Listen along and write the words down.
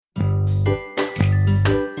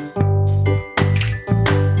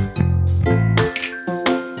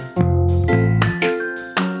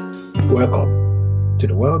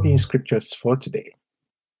wellbeing scriptures for today.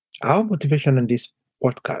 Our motivation on this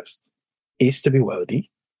podcast is to be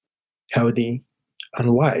wealthy, healthy,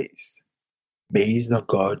 and wise based on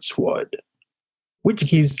God's word, which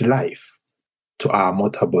gives life to our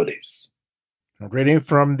mortal bodies. Reading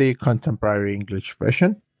from the Contemporary English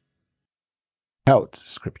Version, Health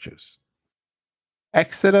Scriptures.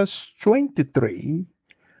 Exodus 23,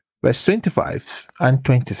 verse 25 and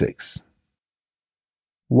 26.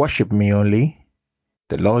 Worship me only,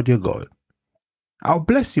 the Lord your God. I'll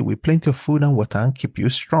bless you with plenty of food and water and keep you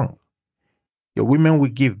strong. Your women will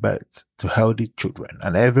give birth to healthy children,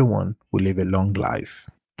 and everyone will live a long life.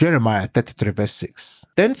 Jeremiah 33, verse 6.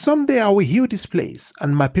 Then someday I will heal this place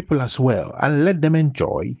and my people as well, and let them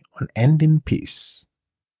enjoy unending peace.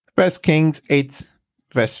 1 Kings 8,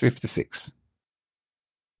 verse 56.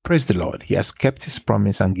 Praise the Lord, He has kept His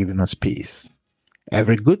promise and given us peace.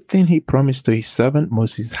 Every good thing He promised to His servant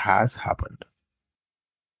Moses has happened.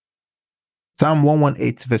 Psalm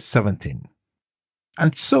 118, verse 17.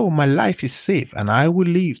 And so my life is safe, and I will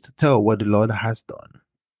live to tell what the Lord has done.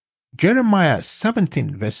 Jeremiah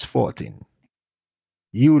 17, verse 14.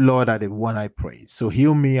 You, Lord, are the one I praise, so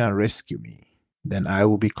heal me and rescue me. Then I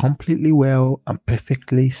will be completely well and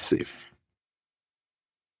perfectly safe.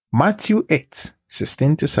 Matthew 8,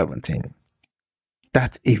 16 to 17.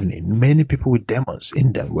 That evening, many people with demons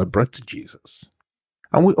in them were brought to Jesus.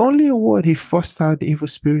 And with only a word, He forced out the evil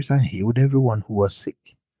spirits and healed everyone who was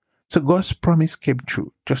sick. So God's promise came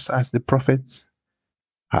true, just as the prophets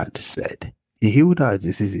had said. He healed our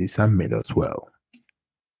diseases and made us well.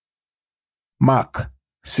 Mark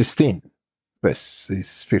 16,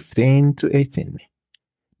 verses 15 to 18.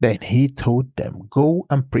 Then He told them, go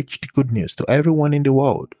and preach the good news to everyone in the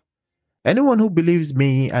world. Anyone who believes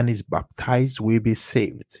me and is baptized will be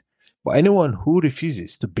saved, but anyone who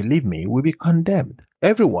refuses to believe me will be condemned.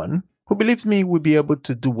 Everyone who believes me will be able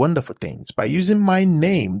to do wonderful things. By using my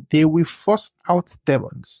name, they will force out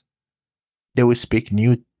demons. They will speak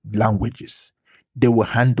new languages. They will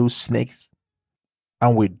handle snakes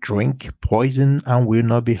and will drink poison and will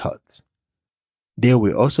not be hurt. They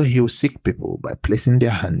will also heal sick people by placing their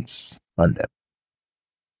hands on them.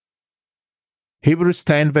 Hebrews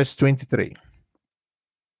 10, verse 23.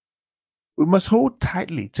 We must hold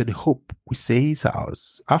tightly to the hope we say is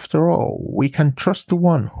ours. After all, we can trust the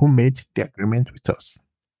one who made the agreement with us.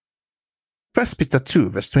 1 Peter 2,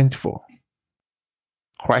 verse 24.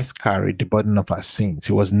 Christ carried the burden of our sins.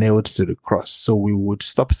 He was nailed to the cross so we would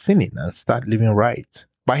stop sinning and start living right.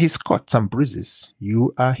 By His cuts and bruises,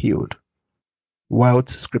 you are healed. Wild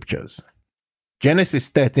Scriptures. Genesis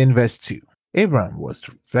 13, verse 2. Abraham was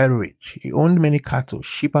very rich. He owned many cattle,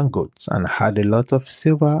 sheep, and goats, and had a lot of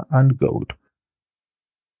silver and gold.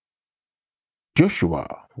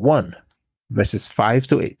 Joshua 1, verses 5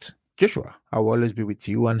 to 8. Joshua, I will always be with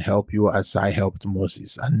you and help you as I helped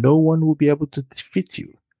Moses, and no one will be able to defeat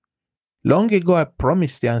you. Long ago I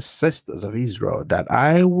promised the ancestors of Israel that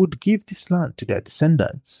I would give this land to their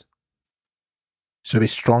descendants. So be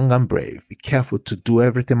strong and brave. Be careful to do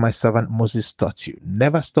everything my servant Moses taught you.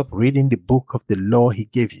 Never stop reading the book of the law he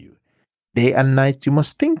gave you. Day and night you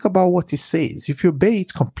must think about what he says. If you obey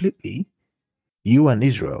it completely, you and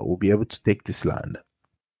Israel will be able to take this land.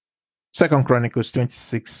 2 Chronicles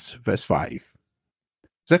 26, verse 5.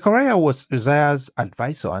 Zechariah was Uzziah's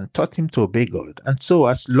advisor and taught him to obey God. And so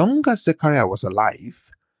as long as Zechariah was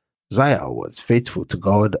alive, Uzziah was faithful to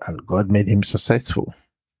God and God made him successful.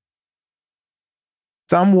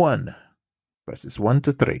 Psalm 1, verses 1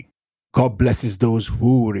 to 3. God blesses those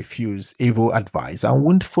who refuse evil advice and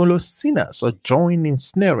won't follow sinners or join in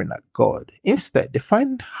sneering at God. Instead, they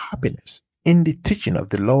find happiness in the teaching of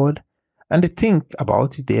the Lord and they think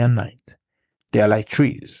about it day and night. They are like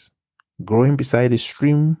trees growing beside a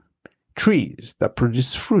stream, trees that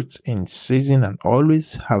produce fruit in season and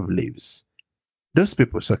always have leaves. Those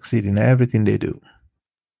people succeed in everything they do.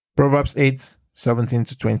 Proverbs 8, 17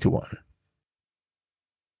 to 21.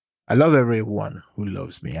 I love everyone who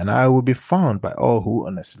loves me, and I will be found by all who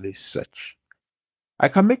honestly search. I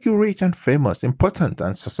can make you rich and famous, important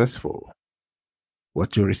and successful.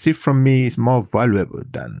 What you receive from me is more valuable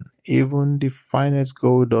than even the finest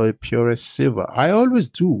gold or the purest silver. I always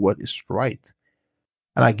do what is right,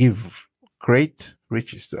 and I give great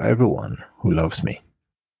riches to everyone who loves me.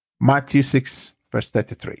 Matthew 6, verse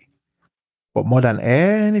 33. But more than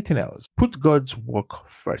anything else, put God's work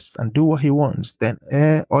first and do what He wants. Then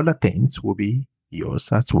other things will be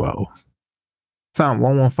yours as well. Psalm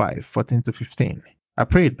 115, 14 to 15. I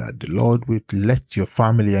pray that the Lord will let your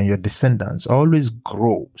family and your descendants always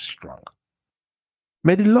grow strong.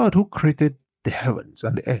 May the Lord who created the heavens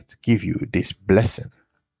and the earth give you this blessing.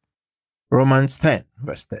 Romans 10,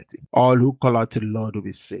 verse 30. All who call out to the Lord will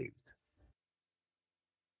be saved.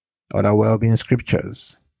 Other well-being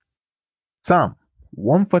scriptures. Psalm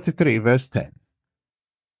 143, verse 10.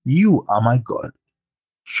 You are my God.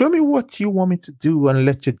 Show me what you want me to do and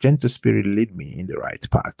let your gentle spirit lead me in the right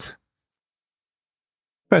path.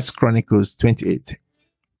 1 Chronicles 28,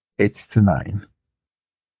 8-9.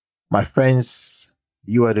 My friends,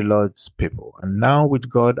 you are the Lord's people, and now with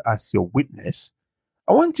God as your witness,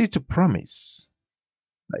 I want you to promise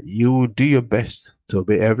that you will do your best to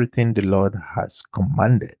obey everything the Lord has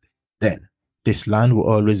commanded. Then this land will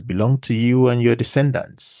always belong to you and your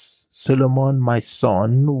descendants. Solomon, my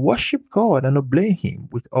son, worship God and obey him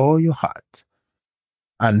with all your heart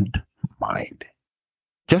and mind,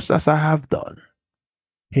 just as I have done.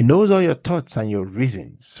 He knows all your thoughts and your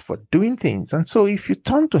reasons for doing things, and so if you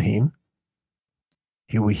turn to him,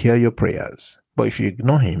 he will hear your prayers. But if you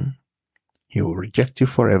ignore him, he will reject you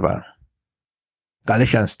forever.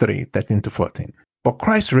 Galatians 3, 13-14. But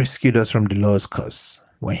Christ rescued us from the law's curse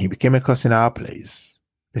when he became a curse in our place.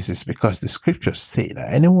 This is because the scriptures say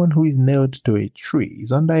that anyone who is nailed to a tree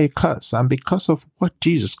is under a curse, and because of what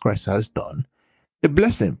Jesus Christ has done, the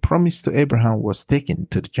blessing promised to Abraham was taken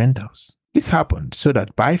to the Gentiles. This happened so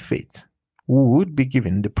that by faith we would be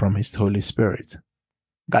given the promised Holy Spirit.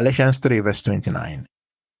 Galatians 3, verse 29.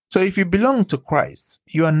 So if you belong to Christ,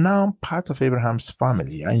 you are now part of Abraham's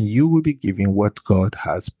family and you will be given what God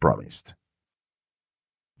has promised.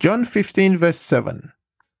 John 15, verse 7.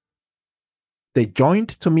 They joined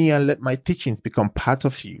to me and let my teachings become part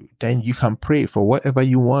of you. Then you can pray for whatever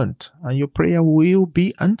you want and your prayer will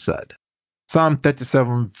be answered. Psalm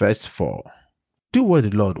 37, verse 4. Do what the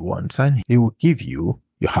Lord wants and he will give you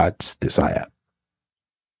your heart's desire.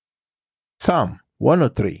 Psalm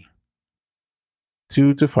 103,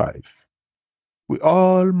 2-5. With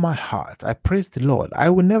all my heart, I praise the Lord. I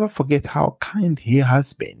will never forget how kind he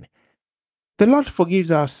has been. The Lord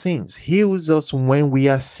forgives our sins, heals us when we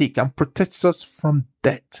are sick, and protects us from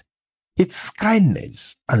death. His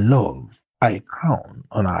kindness and love are a crown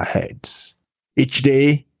on our heads. Each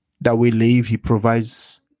day that we live, he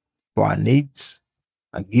provides for our needs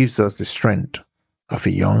and gives us the strength of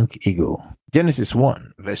a young eagle. Genesis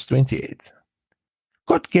 1, verse 28.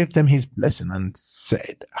 God gave them his blessing and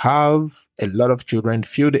said, have a lot of children,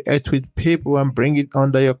 fill the earth with people and bring it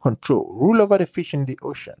under your control. Rule over the fish in the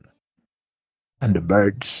ocean and the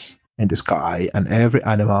birds in the sky and every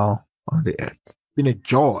animal on the earth. It's been a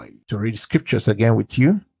joy to read scriptures again with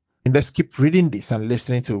you. And let's keep reading this and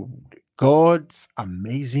listening to God's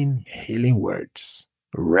amazing healing words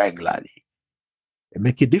regularly. They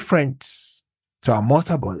make a difference to our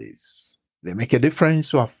mortal bodies. They make a difference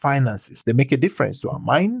to our finances. They make a difference to our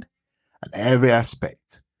mind and every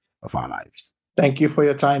aspect of our lives. Thank you for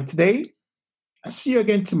your time today. I'll see you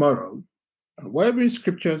again tomorrow on Wellbeing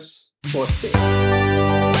Scriptures for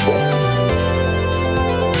Today.